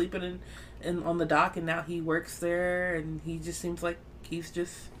him sleeping in on the dock, and now he works there, and he just seems like he's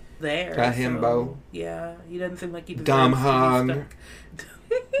just there. A himbo. Yeah, he doesn't seem like he deserves dumb to be hung.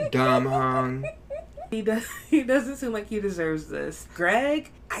 stuck. Dumb hung. He doesn't seem like he deserves this.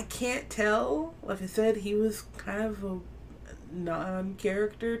 Greg, I can't tell. Like I said, he was kind of a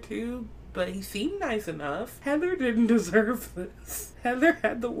non-character too, but he seemed nice enough. Heather didn't deserve this. Heather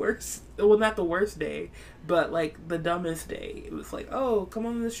had the worst, well, not the worst day, but like the dumbest day. It was like, oh, come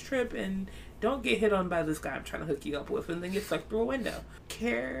on this trip and don't get hit on by this guy I'm trying to hook you up with, and then get sucked through a window.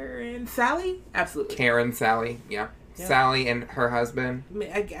 Sally? Absolutely. Sally, yeah. Yep. Sally and her husband.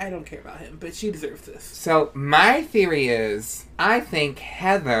 I don't care about him, but she deserves this. So my theory is, I think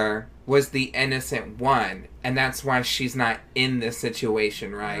Heather was the innocent one, and that's why she's not in this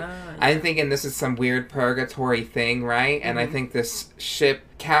situation, right? Yeah. I'm thinking this is some weird purgatory thing, right? And I think this ship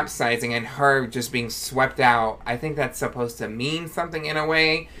capsizing and her just being swept out, I think that's supposed to mean something in a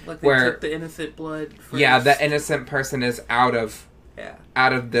way. Like they took the innocent blood first. Yeah, the innocent person is out of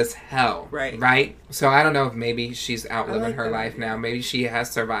this hell. Right? So I don't know if maybe she's outliving her life now. Maybe she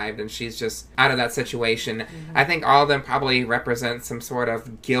has survived and she's just out of that situation. I think all of them probably represent some sort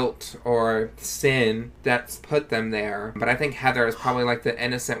of guilt or sin that's put them there. But I think Heather is probably like the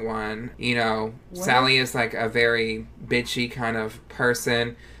innocent one. You know, Sally is like a very bitchy kind of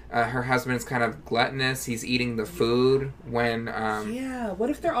person. Her husband's kind of gluttonous. He's eating the food when... what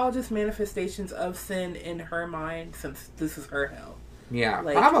if they're all just manifestations of sin in her mind, since this is her hell? Yeah,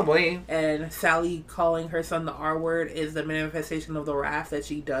 probably. And Sally calling her son the R word is the manifestation of the wrath that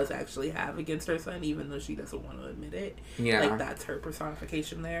she does actually have against her son, even though she doesn't want to admit it. Yeah. Like, that's her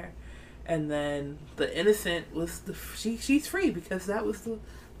personification there. And then the innocent was she's free, because that was the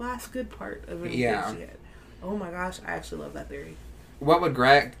last good part of it. Yeah. She had. Oh my gosh, I actually love that theory. What would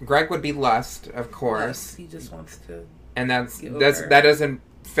Greg would be lust, of course. Lust. He just wants to. And that doesn't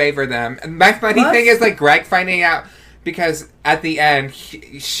favor them. And my funny thing is, like, Greg finding out, because at the end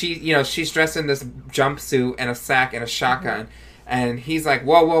she's dressed in this jumpsuit and a sack and a shotgun, and he's like,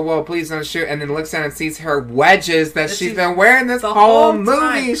 whoa, please don't shoot, and then looks down and sees her wedges that she's been wearing this whole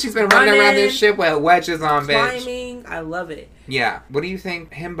movie. She's been running around this ship with wedges on, climbing. I love it. Yeah. What do you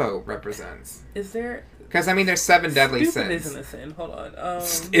think himbo represents? Is there... Because, I mean, there's 7 deadly sins. Stupid isn't a sin. Hold on.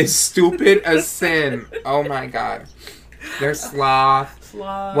 Is stupid a sin? Oh, my God. There's sloth.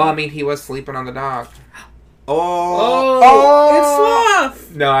 Well, I mean, he was sleeping on the dock. Oh, it's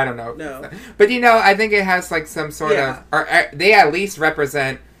sloth! No, I don't know. No. But, I think it has, like, some sort of... Or they at least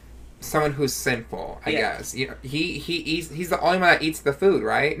represent someone who's sinful, I guess. He's the only one that eats the food,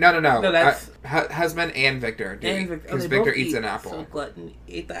 right? No, that's... husband and Victor. Because Victor eats an apple. So Glutton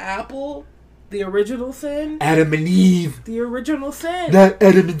ate the apple... The original sin? Adam and Eve. The original sin. Not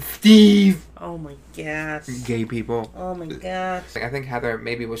Adam and Steve. Oh my gosh. Gay people. Oh my gosh. I think Heather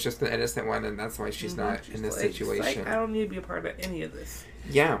maybe was just the innocent one, and that's why she's not in this situation. I don't need to be a part of any of this.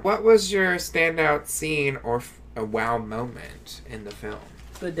 Yeah. What was your standout scene or a wow moment in the film?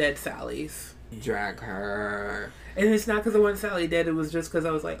 The dead Sallys. drag her. And it's not because I wanted Sally dead. It was just because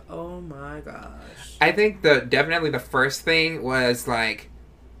I was like, oh my gosh. I think definitely the first thing was like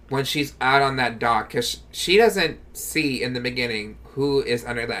when she's out on that dock, because she doesn't see in the beginning who is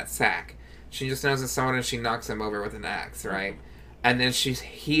under that sack. She just knows it's someone and she knocks him over with an axe, right? And then she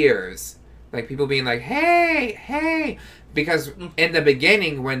hears like people being like, hey, hey. Because in the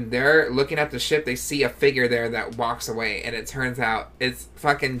beginning, when they're looking at the ship, they see a figure there that walks away. And it turns out it's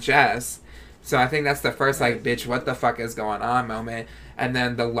fucking Jess. So I think that's the first, like, bitch, what the fuck is going on moment. And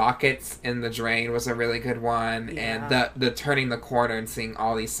then the lockets in the drain was a really good one. Yeah. And the turning the corner and seeing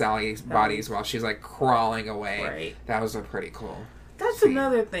all these Sally's bodies while she's, like, crawling away. Right. That was a pretty cool scene.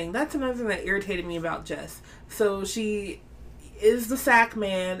 Another thing. That's another thing that irritated me about Jess. So she is the sack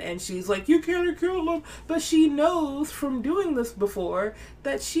man, and she's like, you can't kill him. But she knows from doing this before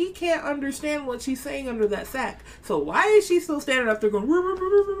that she can't understand what she's saying under that sack. So why is she still standing up there going,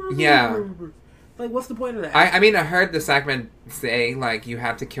 yeah. Like, what's the point of that? I mean, I heard the sackman say, like, you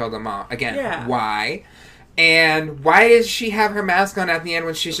have to kill them all. Again, why? And why does she have her mask on at the end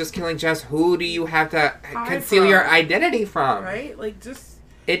when she's just killing Jess? Who do you have to conceal your identity from? Right? Like, just...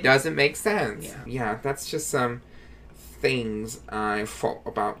 It doesn't make sense. Yeah, that's just some things I thought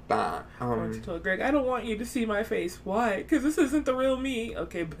about that. I want to tell Greg, I don't want you to see my face. Why? Because this isn't the real me.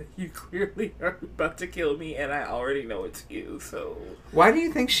 Okay, but you clearly are about to kill me, and I already know it's you, so... Why do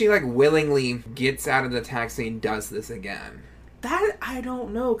you think she, like, willingly gets out of the taxi and does this again? That, I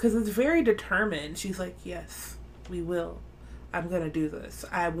don't know, because it's very determined. She's like, yes, we will. I'm going to do this.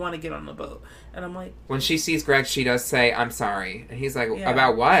 I want to get on the boat. And I'm like... When she sees Greg, she does say, I'm sorry. And he's like,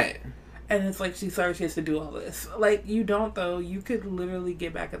 about what? And it's like, she's sorry she has to do all this. Like, you don't, though. You could literally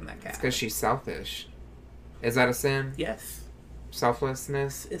get back in that cab. It's because she's selfish. Is that a sin? Yes.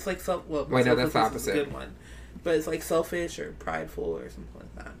 Selflessness? It's like wait, no, that's the opposite. Is a good one. But it's like selfish or prideful or something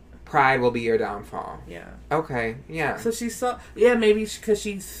like that. Pride will be your downfall. Yeah. Okay, yeah. So she's maybe because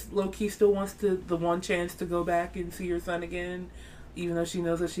she's low-key still wants the one chance to go back and see her son again. Even though she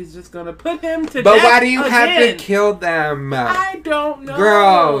knows that she's just going to put him to death. But why do you have to kill them? I don't know.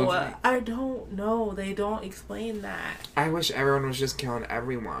 Girl. I don't know. They don't explain that. I wish everyone was just killing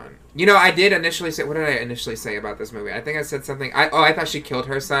everyone. You know, I did initially say... What did I initially say about this movie? I think I said something... I thought she killed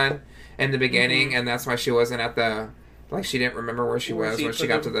her son in the beginning, and that's why she wasn't at the... Like, she didn't remember where she was when she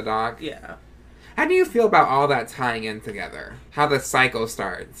got to the dock. Yeah. How do you feel about all that tying in together? How the cycle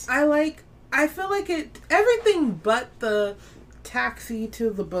starts? I feel like everything but the taxi to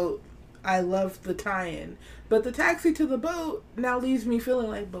the boat. I love the tie-in. But the taxi to the boat now leaves me feeling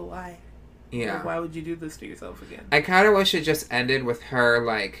like, but why? Yeah. Like, why would you do this to yourself again? I kind of wish it just ended with her,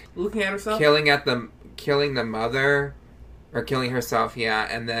 like... Looking at herself? Killing the mother... Or killing herself, yeah,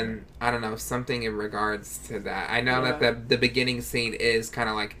 and then, I don't know, something in regards to that. I know that the beginning scene is kind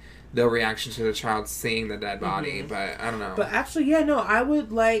of like the reaction to the child seeing the dead body, but I don't know. But actually, I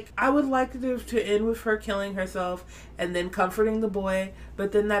would like to end with her killing herself and then comforting the boy,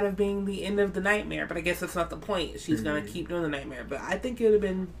 but then that of being the end of the nightmare. But I guess that's not the point. She's going to keep doing the nightmare. But I think it would have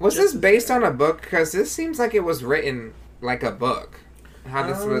been... Was this based on a book? Because this seems like it was written like a book. How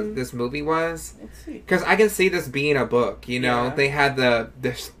this movie was, because I can see this being a book. You know, they had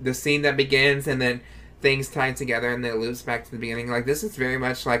the scene that begins and then things tied together and then it loops back to the beginning. Like, this is very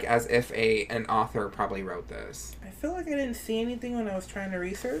much like as if an author probably wrote this. I feel like I didn't see anything when I was trying to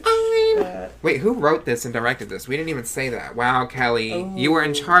research. Wait, who wrote this and directed this? We didn't even say that. Wow, Kelly, you were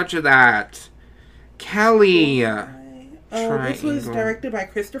in charge of that. Kelly. This was directed by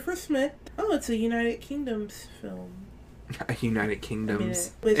Christopher Smith. Oh, it's a United Kingdom's film. United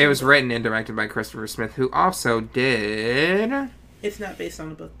Kingdoms. It was written and directed by Christopher Smith, who also did... It's not based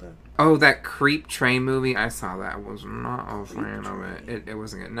on a book, though. Oh, that Creep Train movie. I saw that. I was not a fan of it. It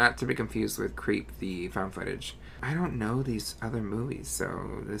wasn't good. Not to be confused with Creep, the found footage. I don't know these other movies,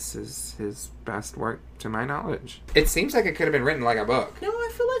 so this is his best work to my knowledge. It seems like it could have been written like a book. No, I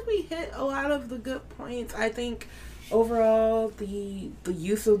feel like we hit a lot of the good points. I think... Overall, the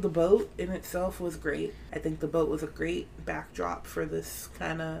use of the boat in itself was great. I think the boat was a great backdrop for this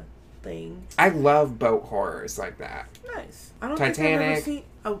kind of thing. I love boat horrors like that. Nice. I don't Titanic. think I've ever seen...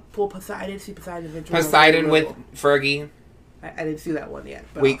 Oh, well, Poseidon. I didn't see Poseidon Adventure. Poseidon with Fergie. I didn't see that one yet.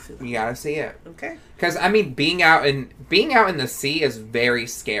 But we gotta see it. Okay. Because I mean, being out in the sea is very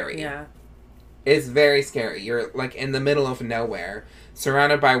scary. Yeah. It's very scary. You're like in the middle of nowhere.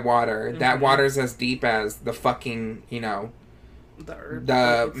 Surrounded by water. That water's as deep as the fucking, you know,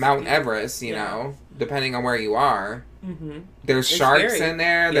 the Mount Everest, you know, depending on where you are. Mm-hmm. There's sharks in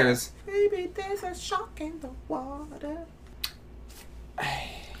there. Yeah. There's... Baby, there's a shark in the water. I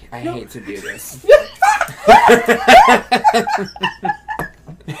hate to do this.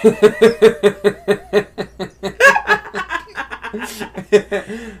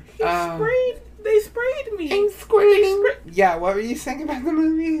 They sprayed me. Yeah, what were you saying about the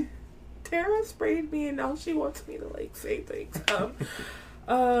movie? Tara sprayed me, and now she wants me to like say things.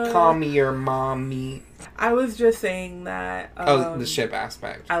 Call me your mommy. I was just saying that. The ship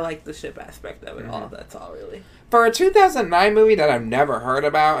aspect. I like the ship aspect of it all. That's all, really. For a 2009 movie that I've never heard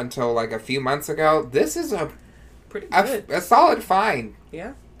about until like a few months ago, this is pretty good. A solid find.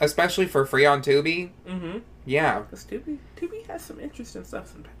 Yeah. Especially for free on Tubi. Mm-hmm. Yeah. Because Tubi has some interesting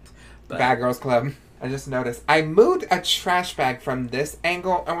stuff sometimes. But Bad Girls Club. I just noticed. I moved a trash bag from this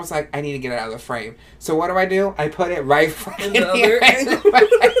angle and was like, I need to get it out of the frame. So what do? I put it right in the other angle.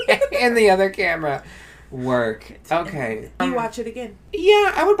 in the other camera. Work. Okay. You watch it again?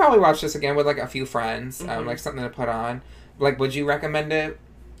 Yeah, I would probably watch this again with like a few friends. Mm-hmm. Like something to put on. Like, would you recommend it?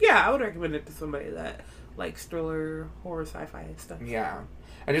 Yeah, I would recommend it to somebody that likes thriller, horror, sci-fi and stuff. Yeah.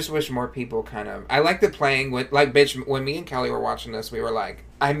 I just wish more people kind of... I liked it playing with... Like, bitch, when me and Kelly were watching this, we were like,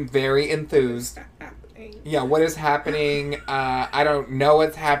 I'm very enthused. Yeah, what is happening? I don't know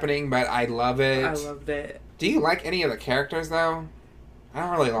what's happening, but I love it. I loved it. Do you like any of the characters, though? I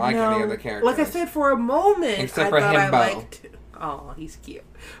don't really like any of the characters. Like I said, for a moment, except I for thought I Himbo. liked... Oh, he's cute.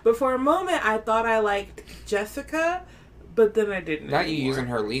 But for a moment, I thought I liked Jessica, but then I didn't. Not you using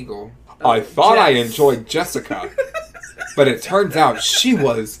her legal. I thought I enjoyed Jessica, but it turns out she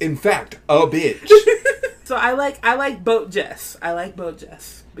was, in fact, a bitch. So I like Boat Jess. I like Boat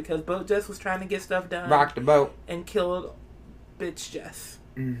Jess because Boat Jess was trying to get stuff done. Rock the boat. And killed bitch Jess.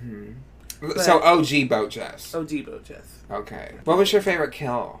 Mm-hmm. So OG Boat Jess. OG Boat Jess. Okay. What was your favorite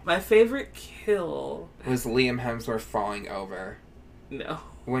kill? My favorite kill was Liam Hemsworth falling over. No.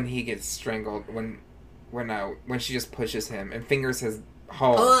 When he gets strangled, when she just pushes him and fingers his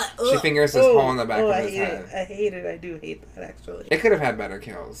hole. She fingers his hole in the back of his head. I hate it. I do hate that, actually. It could have had better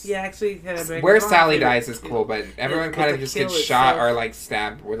kills. Yeah, actually, it could have been. Where Sally dies is cool, but everyone kind of just gets shot itself. or like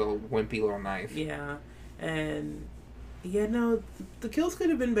stabbed with a wimpy little knife. Yeah, and no, the kills could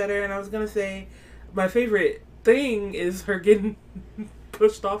have been better. And I was gonna say, my favorite thing is her getting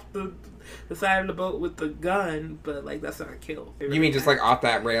pushed off the side of the boat with the gun, but like that's not a kill. You mean just like off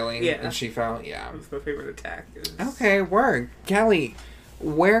that railing? Yeah. And she fell? Yeah. That's my favorite attack. Okay, word. Kelly,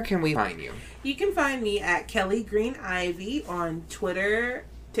 where can we find you? You can find me at Kelly Green Ivy on Twitter,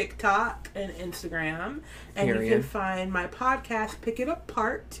 TikTok, and Instagram. And you can find my podcast, Pick It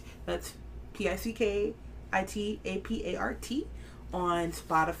Apart. That's PICKITAPART on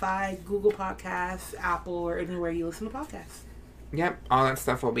Spotify, Google Podcasts, Apple, or anywhere you listen to podcasts. Yep, all that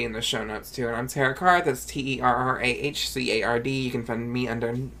stuff will be in the show notes too. And I'm Tara Card, that's TERRAHCARD. You can find me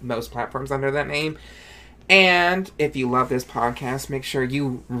under most platforms under that name. And if you love this podcast, make sure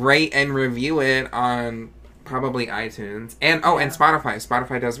you rate and review it on probably iTunes. And and Spotify.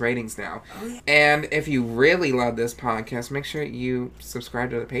 Spotify does ratings now. Oh, yeah. And if you really love this podcast, make sure you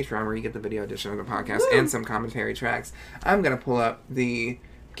subscribe to the Patreon where you get the video edition of the podcast and some commentary tracks. I'm going to pull up the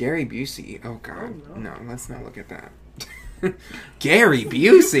Gary Busey. Oh, God. Oh, no, let's not look at that. Gary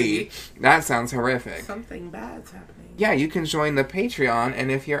Busey. That sounds horrific. Something bad's happening. Yeah, you can join the Patreon,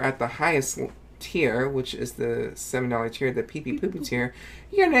 and if you're at the highest tier, which is the $7 tier, the pee poopy tier,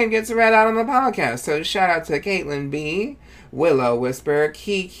 your name gets read out on the podcast. So shout out to Caitlin B, Willow Whisper,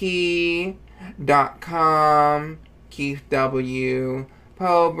 Kiki.com, Keith W,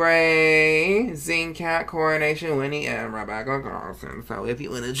 Pobray, Zincat, Coronation, Winnie, and Rebecca Carlson. So if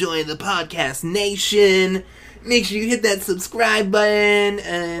you want to join the podcast nation, make sure you hit that subscribe button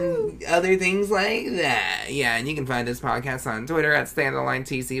and other things like that. Yeah, and you can find this podcast on Twitter at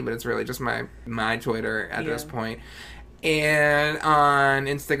StayOnTheLineTC, but it's really just my Twitter at this point. And on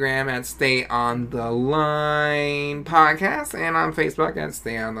Instagram at Stay On The Line Podcast, and on Facebook at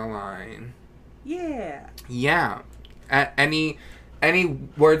Stay On The Line. Yeah. Yeah. Any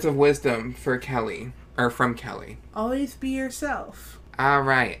words of wisdom for Kelly, or from Kelly? Always be yourself. All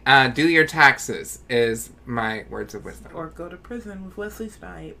right. Do your taxes is my words of wisdom. Or go to prison with Wesley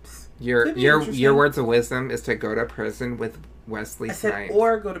Snipes. Your words of wisdom is to go to prison with Wesley Snipes. I said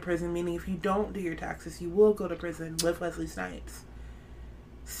or go to prison, meaning if you don't do your taxes, you will go to prison with Wesley Snipes.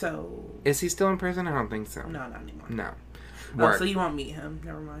 So... Is he still in prison? I don't think so. No, not anymore. No. Oh, so you won't meet him.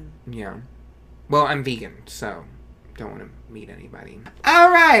 Never mind. Yeah. Well, I'm vegan, so... don't want to meet anybody. All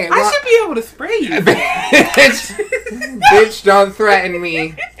right. Well, I should be able to spray you. Bitch, don't threaten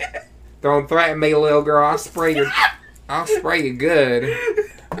me. Don't threaten me, little girl. I'll spray you good.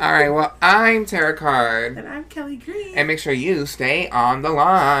 All right. Well, I'm Tara Card. And I'm Kelly Green. And make sure you stay on the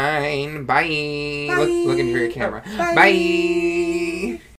line. Bye. Bye. Looking for your camera. Bye. Bye.